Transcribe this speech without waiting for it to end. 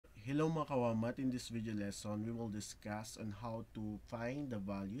Hello mga kawamat, in this video lesson, we will discuss on how to find the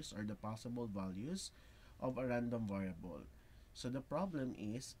values or the possible values of a random variable. So the problem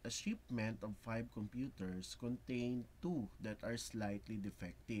is, a shipment of 5 computers contain 2 that are slightly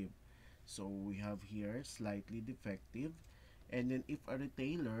defective. So we have here slightly defective, and then if a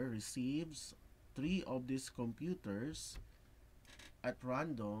retailer receives 3 of these computers at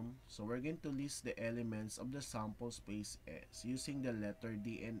random, so we're going to list the elements of the sample space S using the letter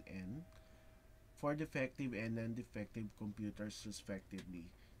D and N for defective and non-defective computers respectively.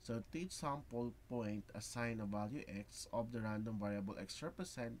 So to each sample point, assign a value X of the random variable X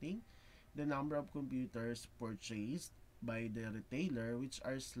representing the number of computers purchased by the retailer which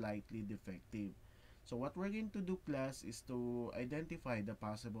are slightly defective. So what we're going to do, class, is to identify the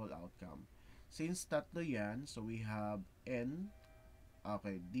possible outcome. Since tatlo yan, so we have N.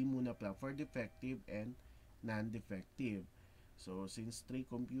 Okay, D muna pala for defective and non-defective. So since 3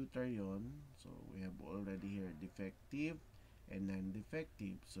 computer yon, so we have already here defective and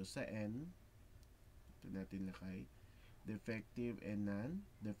non-defective. So sa N, ito natin lakay, defective and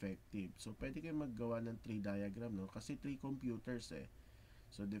non-defective. So pwede kayo maggawa ng 3 diagram, no? Kasi 3 computers eh.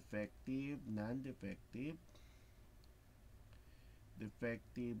 So defective, non-defective,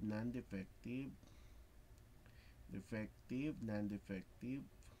 defective, non-defective, defective, non-defective,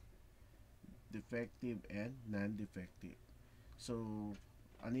 defective, and non-defective. So,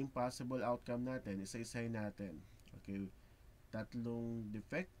 ano yung possible outcome natin? Isa-isahin natin. Okay, tatlong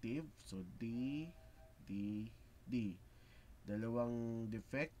defective, so D, D, D. Dalawang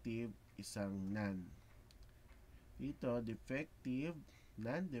defective, isang non. Dito, defective,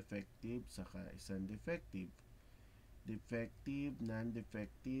 non-defective, saka isang defective. Defective,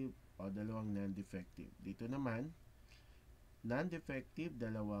 non-defective, o dalawang non-defective. Dito naman, non-defective,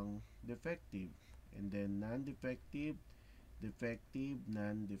 dalawang defective. And then, non-defective, defective,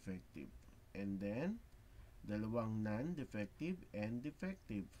 non-defective. And then, dalawang non-defective and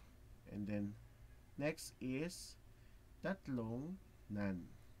defective. And then, next is tatlong non.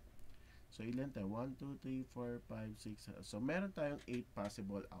 So, ilan tayo? 1, 2, 3, 4, 5, 6. So, meron tayong 8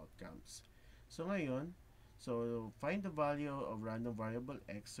 possible outcomes. So, ngayon, so find the value of random variable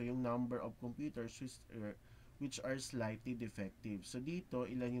X. So, yung number of computers which are slightly defective. So, dito,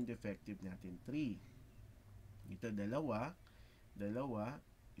 ilan yung defective natin? 3. Dito, dalawa,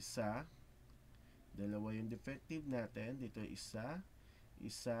 isa, dalawa yung defective natin. Dito, isa,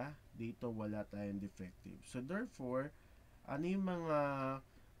 dito, wala tayong defective. So, therefore, ano yung mga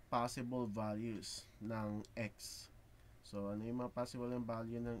possible values ng X? So, ano yung mga possible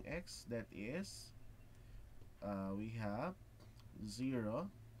value ng X? That is, we have 0,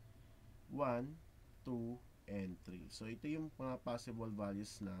 1, 2, and 3. So, ito yung mga possible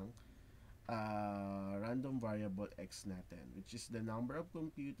values ng random variable X natin, which is the number of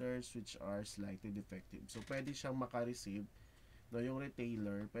computers which are slightly defective. So, pwede siyang makareceive, no, yung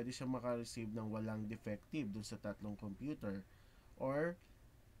retailer, pwede siyang makareceive ng walang defective dun sa tatlong computer. Or,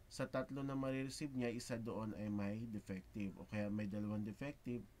 sa tatlo na marireceive niya, isa doon ay may defective. O kaya may dalawang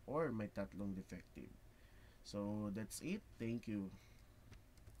defective or may tatlong defective. So, that's it. Thank you.